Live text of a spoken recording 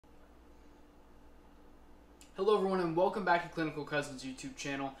Hello everyone and welcome back to Clinical Cousins YouTube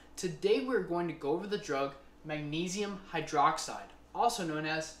channel. Today we're going to go over the drug magnesium hydroxide, also known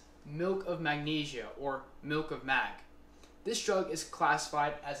as milk of magnesia or milk of mag. This drug is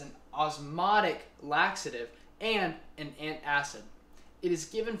classified as an osmotic laxative and an antacid. It is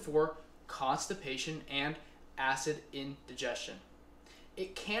given for constipation and acid indigestion.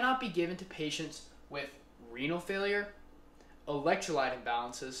 It cannot be given to patients with renal failure, electrolyte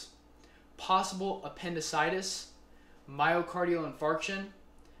imbalances, possible appendicitis, myocardial infarction,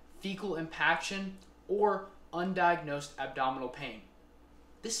 fecal impaction, or undiagnosed abdominal pain.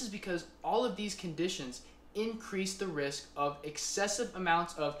 This is because all of these conditions increase the risk of excessive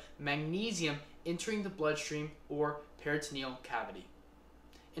amounts of magnesium entering the bloodstream or peritoneal cavity.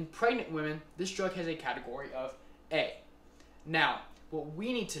 In pregnant women, this drug has a category of A. Now, what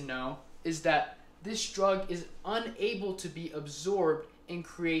we need to know is that this drug is unable to be absorbed and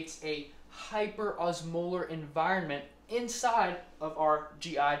creates a hyperosmolar environment inside of our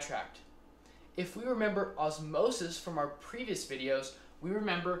GI tract. If we remember osmosis from our previous videos, we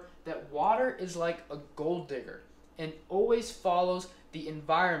remember that water is like a gold digger and always follows the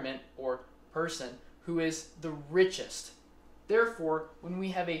environment or person who is the richest. Therefore, when we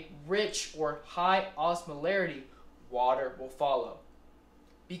have a rich or high osmolarity, water will follow.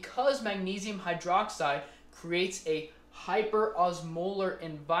 Because magnesium hydroxide creates a hyperosmolar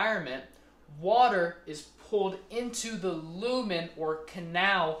environment, water is pulled into the lumen or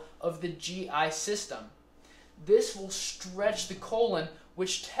canal of the GI system. This will stretch the colon,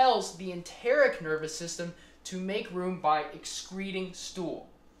 which tells the enteric nervous system to make room by excreting stool.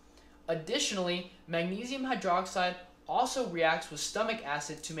 Additionally, magnesium hydroxide also reacts with stomach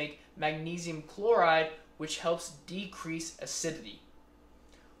acid to make magnesium chloride, which helps decrease acidity.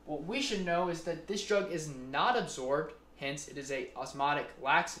 What we should know is that this drug is not absorbed, hence it is an osmotic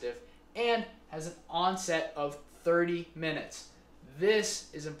laxative, and has an onset of 30 minutes. This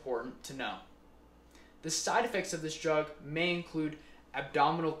is important to know. The side effects of this drug may include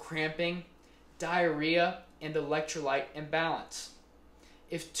abdominal cramping, diarrhea, and electrolyte imbalance.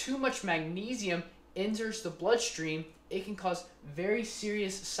 If too much magnesium enters the bloodstream, it can cause very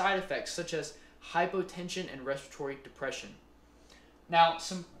serious side effects such as hypotension and respiratory depression. Now,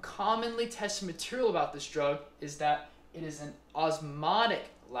 some commonly tested material about this drug is that it is an osmotic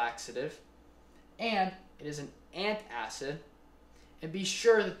laxative and it is an antacid. And be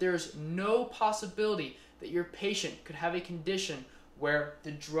sure that there is no possibility that your patient could have a condition where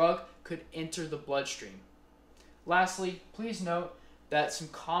the drug could enter the bloodstream. Lastly, please note that some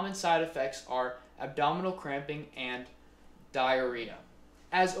common side effects are abdominal cramping and diarrhea.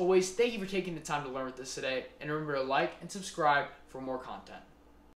 As always, thank you for taking the time to learn with this today, and remember to like and subscribe for more content.